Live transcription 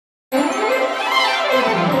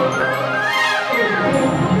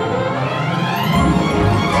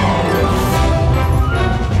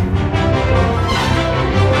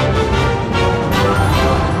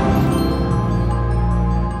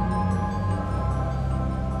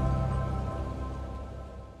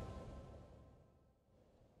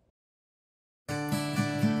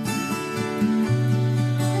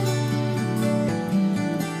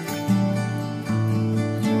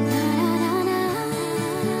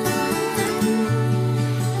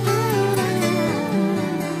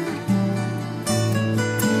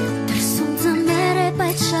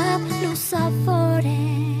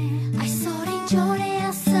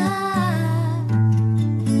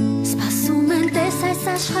տես այս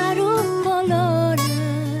աշխարհում բոլորը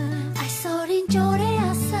այսօր ինչ օր է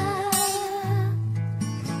ասա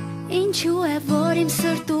ինչու է որ իմ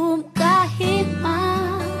սրտում կա հիմա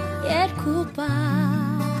երկու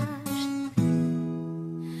բար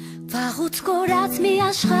վաղուց կորած մի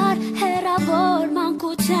աշխարհ հեռավոր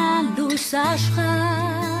մանկության լույս աշխարհ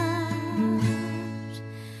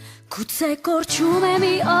գուցե կորչում է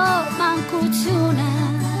մի օր մանկությունը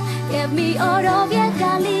և մի օրով է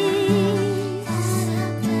գալիս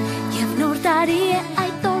և նոր տարի է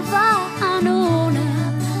այդ օրվա անունը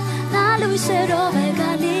նա լույսերով է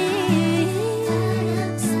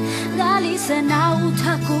գալիս է նա ու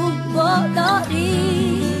թակում բոլորի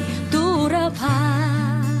դուրը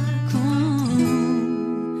փակում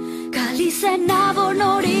գալիս է նա որ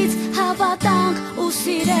նորից հավատանք ու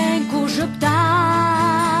սիրենք ու ժպտանք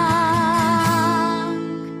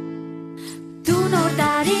դու նոր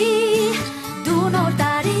տարի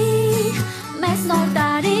մեզ նոր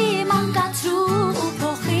տարի մանկացրու ու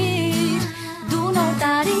փոխիր դու նոր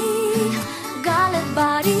տարի գալը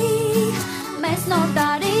բարի մեզ նոր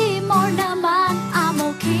տարի մոր նման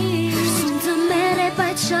ամոքիր Սուն ձմեռ է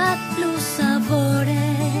բայց շատ լուսավոր է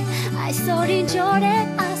այսօր ինչ օր է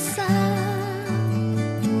ասա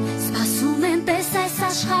սպասում են տես այս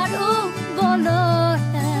աշխարհում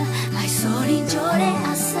բոլորը այսօր ինչ օր է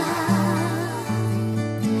ասա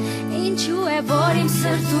ինչու է որ իմ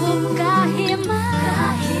սրտում կա հիմա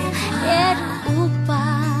երկու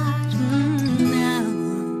բար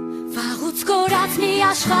վաղուց կորած մի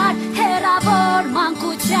աշխարհ հեռավոր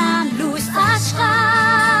մանկության լույս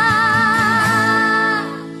աշխարհ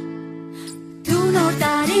դու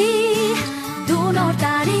նոր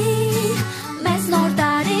տարի մեզ նոր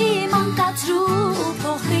տարի մանկացրու ու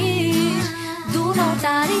փոխիր դու նոր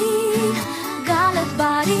տարի գալը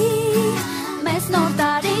բարի մեզ նոր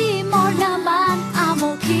տարի մոր նման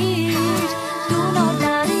ամոքիր դու նոր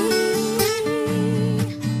տարի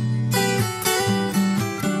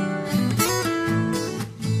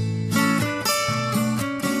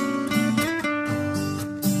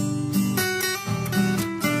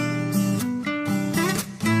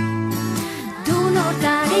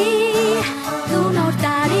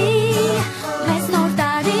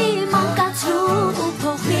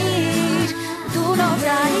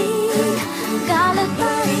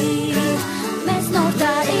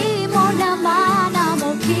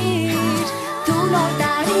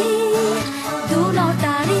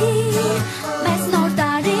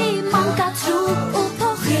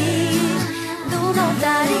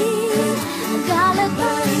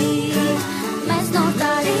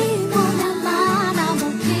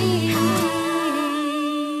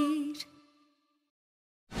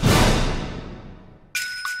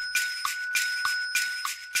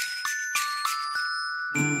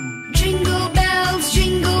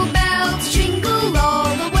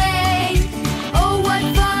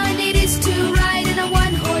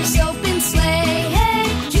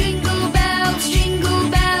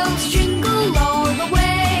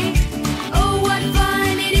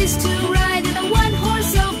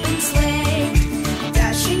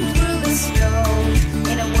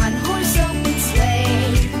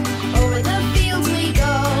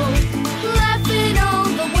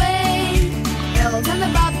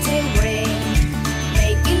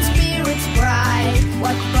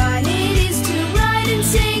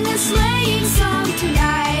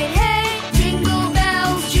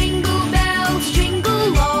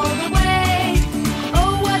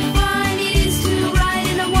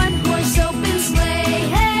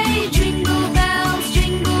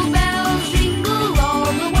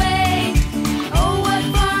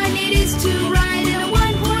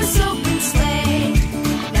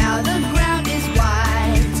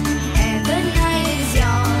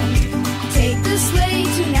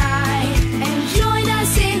Tonight and join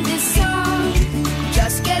us in this song.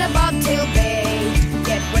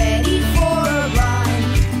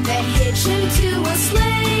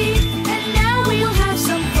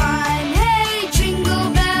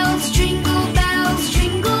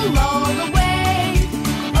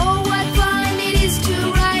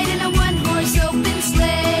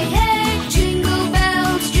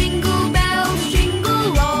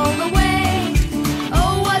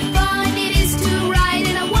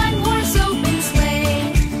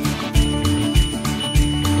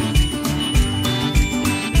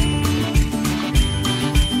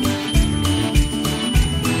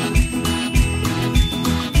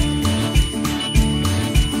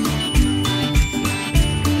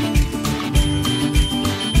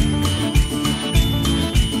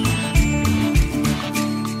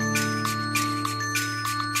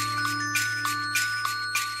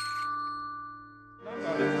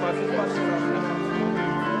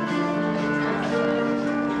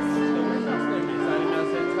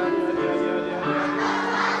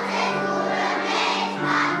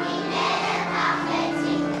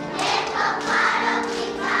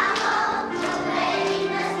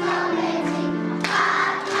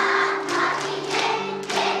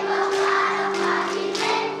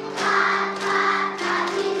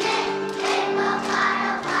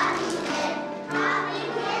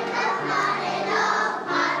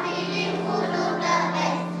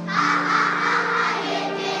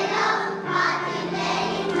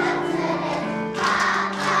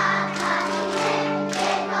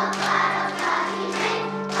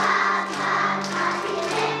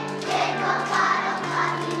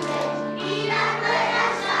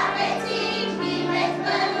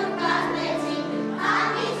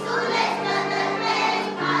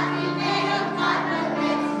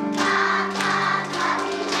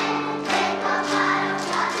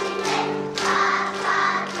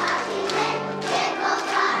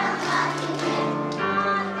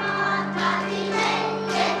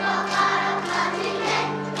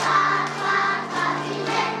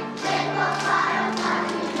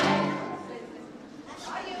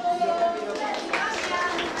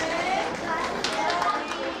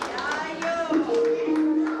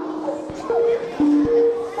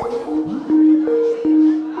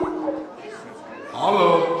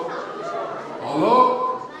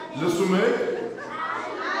 Լսում եք։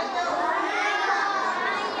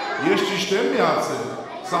 Ես ճիշտ եմ միացել։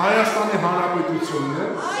 Սա Հայաստանի Հանրապետությունն է։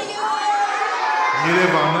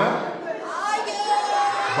 Երևանը։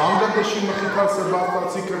 Բանգլադեշի Մխիթար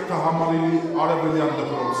Սեբաստացի կրթահամալիրի Արևելյան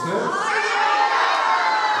դպրոցն է։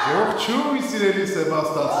 Ողջույն սիրելի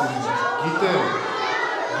Սեբաստացիներ։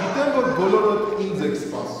 Գիտեմ, որ բոլորդ ինձ եք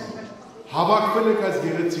սպասում։ Հավաքվել եք այս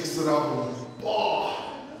գեղեցիկ սրահում։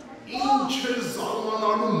 Ինչ է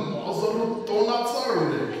զարմանալու մազալու տոնածար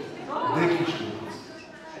ունեք։ Դե քիչ մնաց։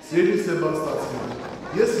 Սիրելի Սեբաստացիներ,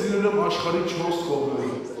 ես լինել եմ աշխարհի 4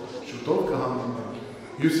 կողմերում։ Շուտով կհանդիպենք։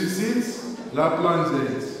 Հյուսիսից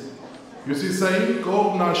Լապլանդիայից։ Հյուսիսային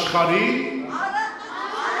կողմն աշխարհի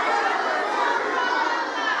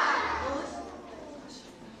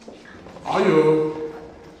Այո,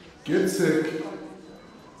 կեցեք,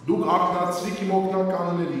 դուք ակնացրիք իմ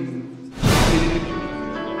օգնականներին։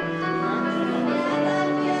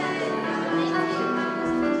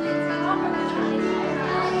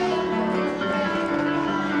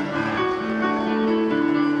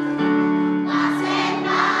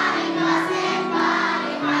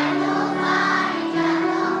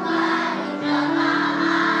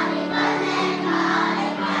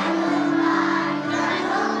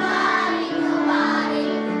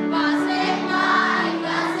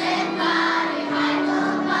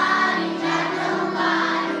 Bye.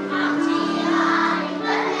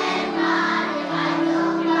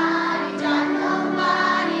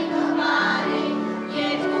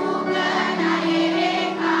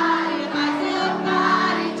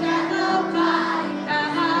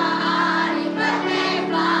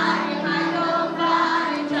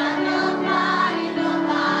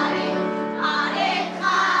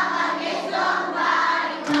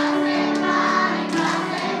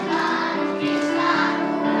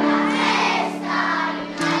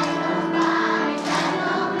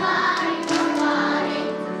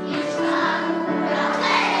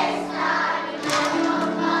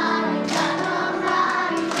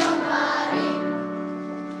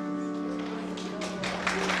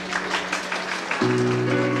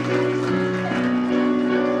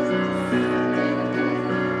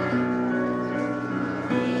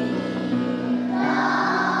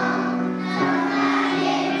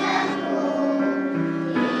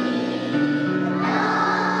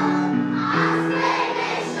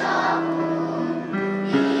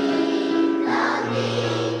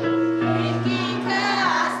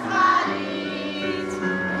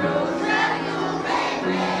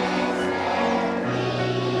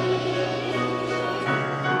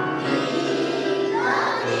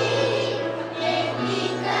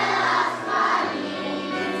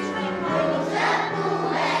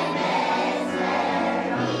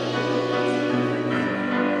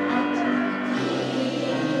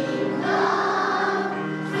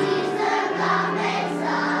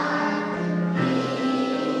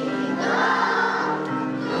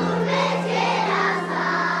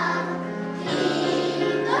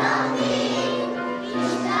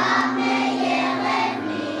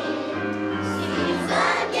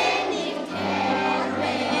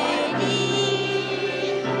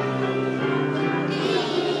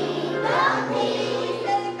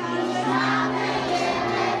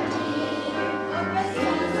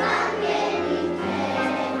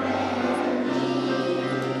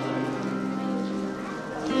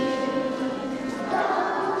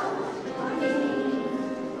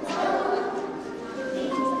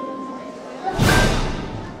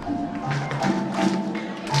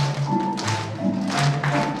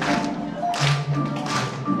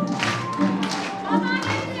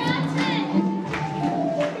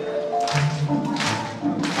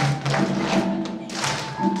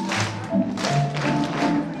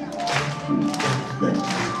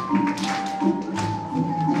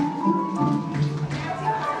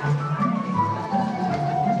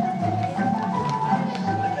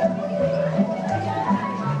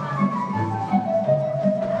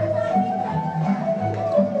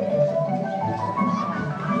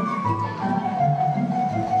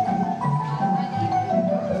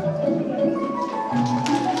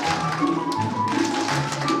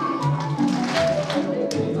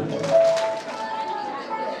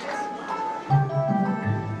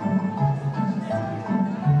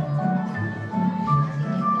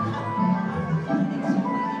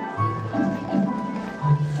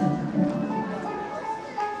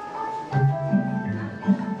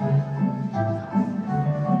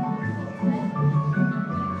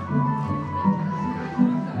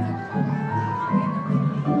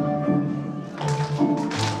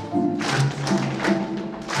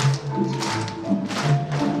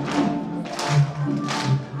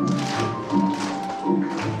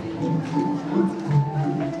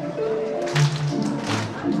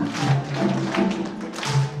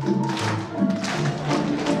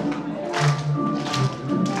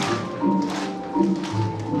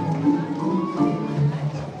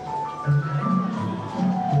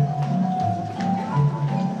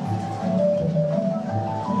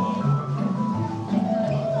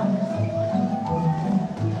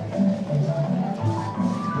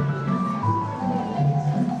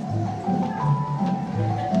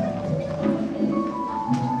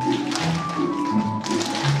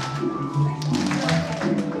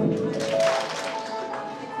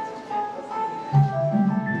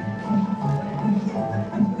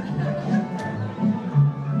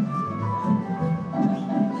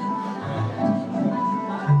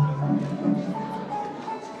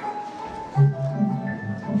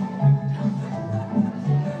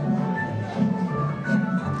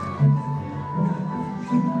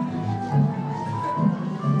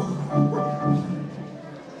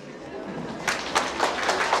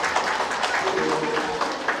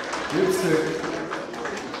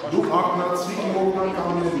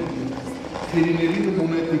 թերիներին ու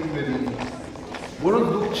մոնետիկներին, որոնք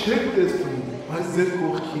դուք չեք տեսնում, բայց ձեր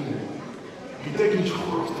կողքին են։ Գիտեք ինչ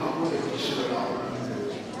խորհրդավոր է գիշերը ապրել։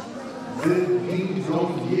 Ձեր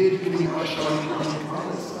դինգ-դոնգ երկրի աշխարհի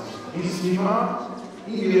անքանս, իսկ հիմա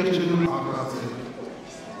իմ եղջերուն ակրացել։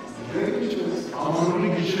 Գիտեք ինչպես,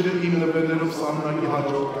 ամանորի գիշերը իմ նվերներով սահմնակի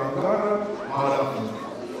հաջորդ կանգառը հարավն է։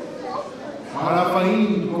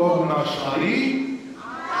 Հարավային կողմն աշխարհի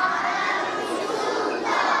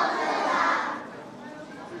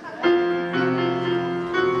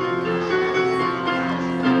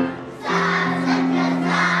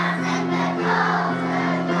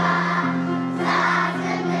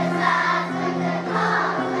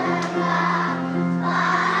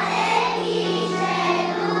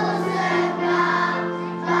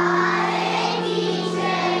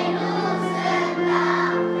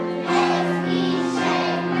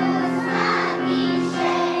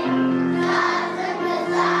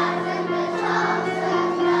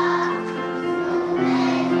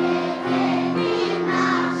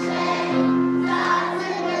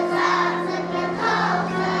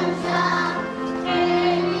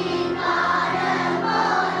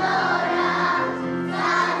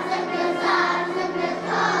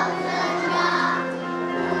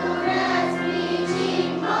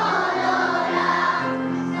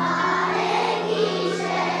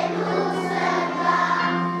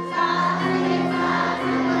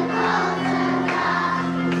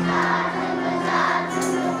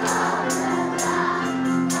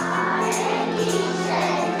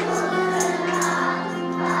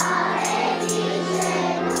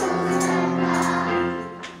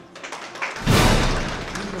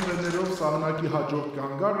սահմնակի հաջորդ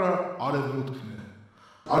կանգառը արևմուտքն է։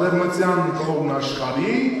 Արևմտյան կողմն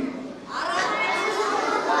աշխարհի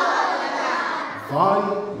վայ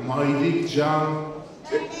մայրիկ ջան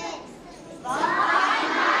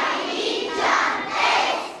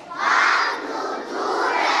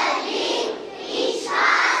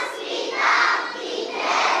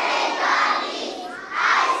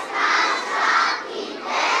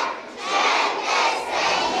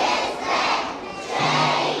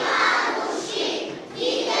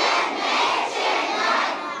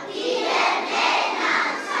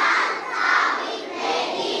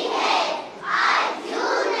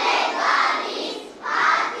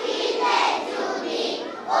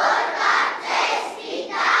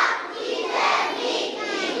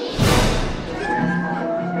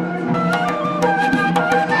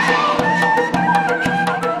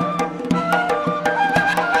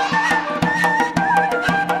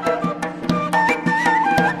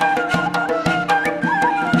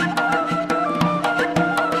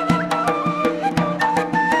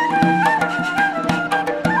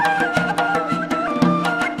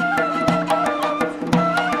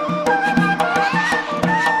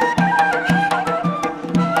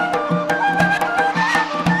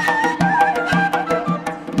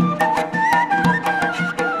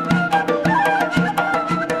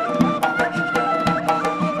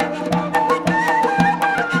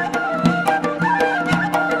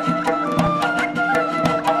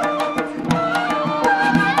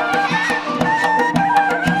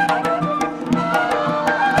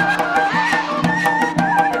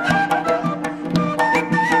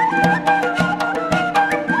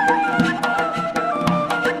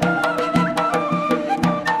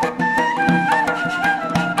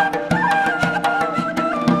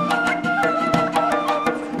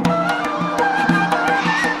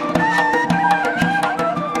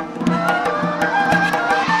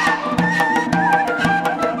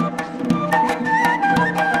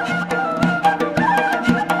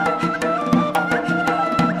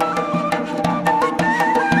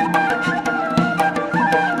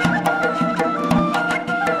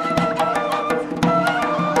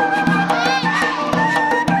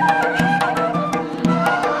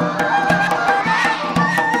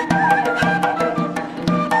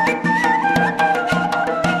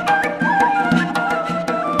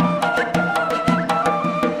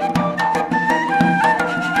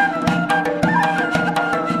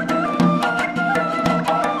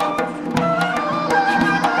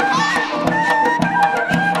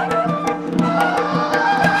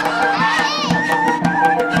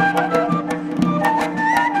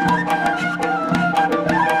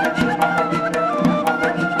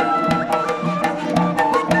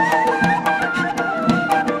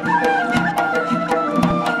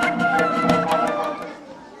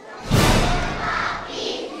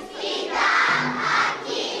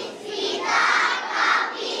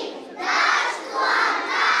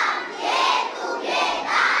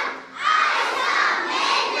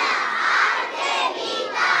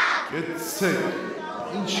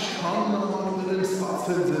Ինչքան նման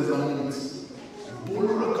հարցեր ձեզանից,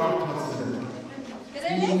 բոլորը կարդացել են,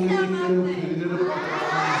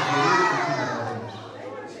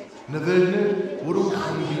 նվերներ, որոնք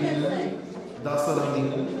խմբին են, դասարանին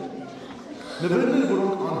են, նվերներ,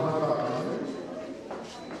 որոնք անհատական են,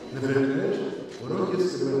 նվերներ, որոնք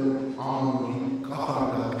ես կբերեմ ամանորյա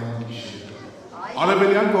կախարդական գիշերը։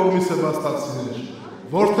 Արևելյան կողմի սեբաստացիներ,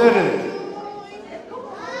 որտեղ եք։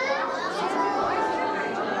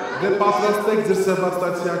 Դե պատրաստեք ձեր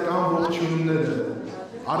սեբաստացիական ողջույնները,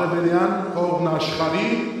 Արևելյան կողմն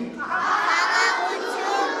աշխարհի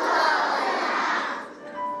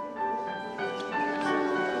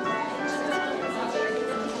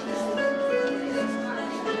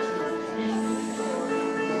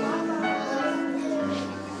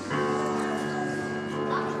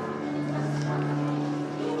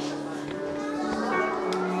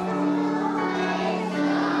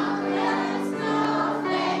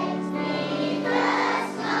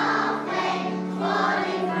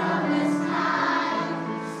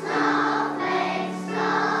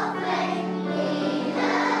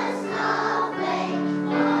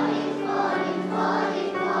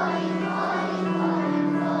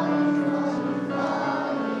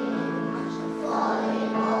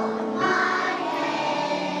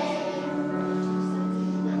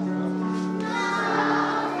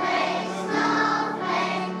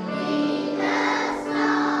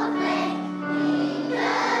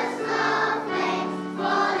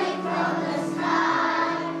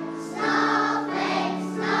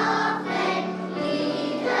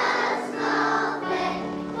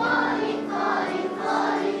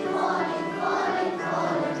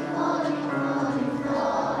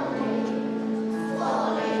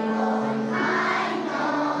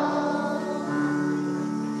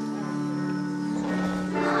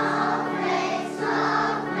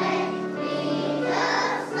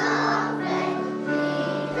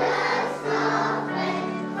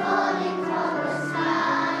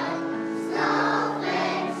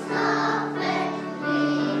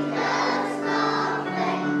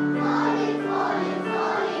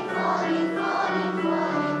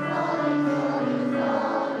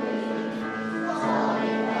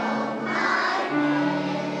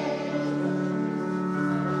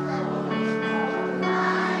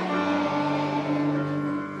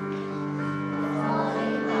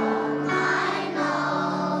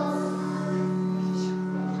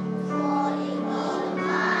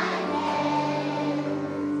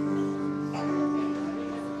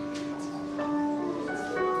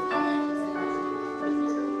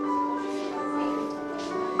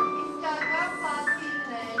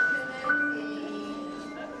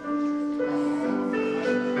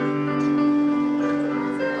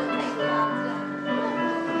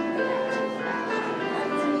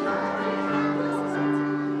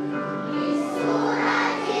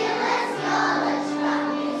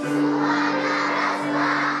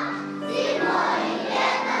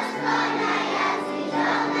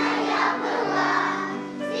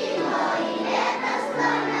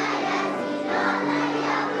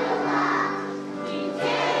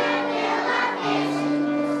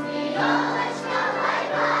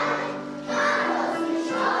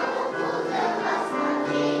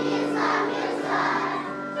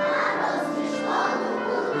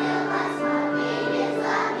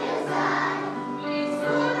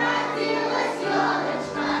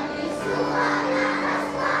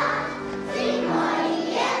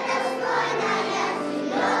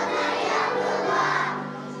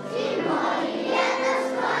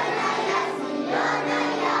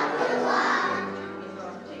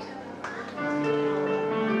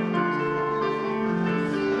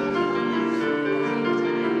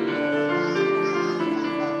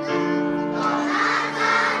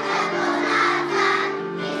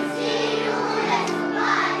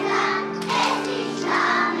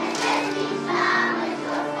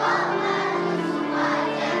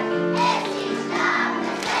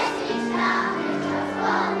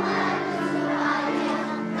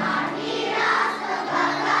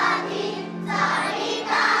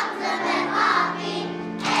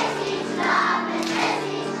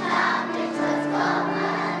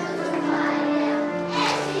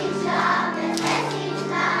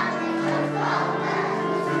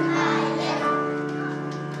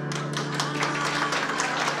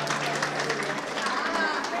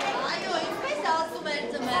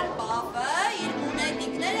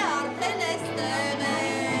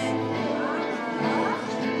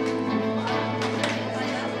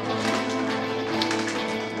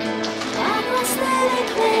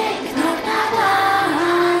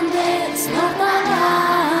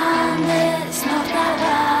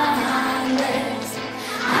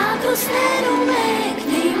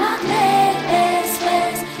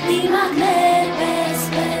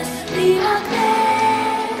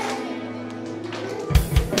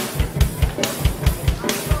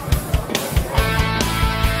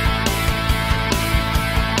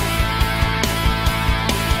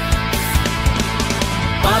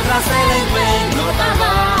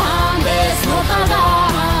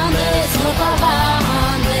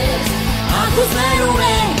Ուսներում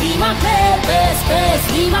են դիմակներ, պես,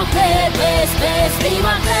 դիմակներ,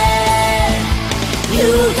 դիմակներ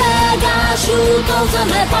Յուտը գաշուտով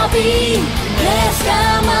ձմեռ պապին Մեզ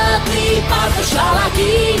կմտնի պարտը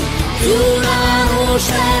շալակին Դյուրան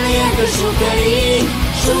ուշնել երկր շուկերին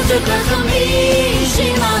Շուրջը կրխմբի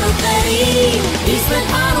շիմանուկներին Իսկ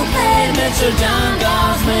մենք հանուկներ մեր շրջան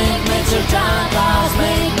կազմենք Մեր շրջան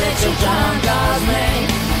կազմենք, մեր շրջան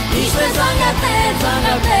կազմենք Ինչպես զանգատներ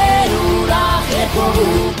ուրախ երկով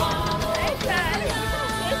ու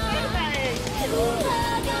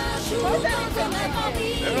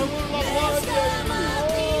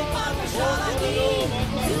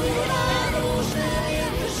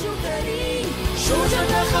Շուրջը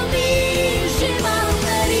կխմբի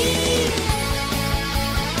շիմանուկներին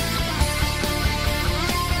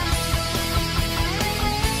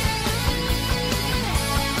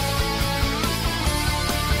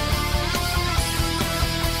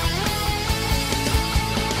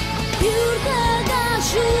Յուր կգա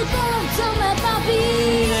շուտով ձմեռ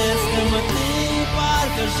պապին Մեզ կմտնի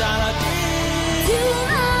պարկը շարակին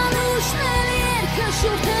Դյուրան ուշնել երկը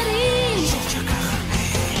շուրթերին Շուրջը կխմբի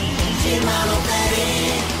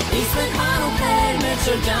շիմանուկներին Իսկ մենք հանուկներ մեր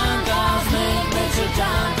շրջան կազմենք Մեր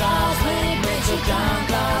շրջան կազմենք, մեր շրջան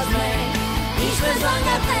կազմենք Ինչպես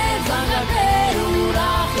զանգատներ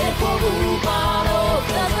ուրախ երկով ու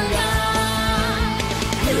բարով կզնգան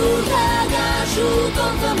Յուր կգա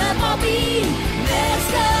շուտով ձմեռ պապին Մեզ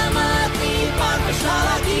կմտնի պարկը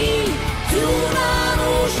շարակին Դյուրան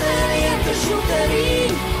ուշնել երկը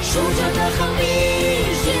շուրթերին Շուրջը կխմբի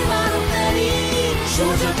շիմանուկներին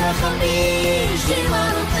Շուրջը կխմբի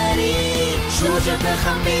շիմանուկներին Շուրջը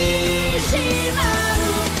կխմբի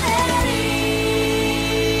շիմանուկներին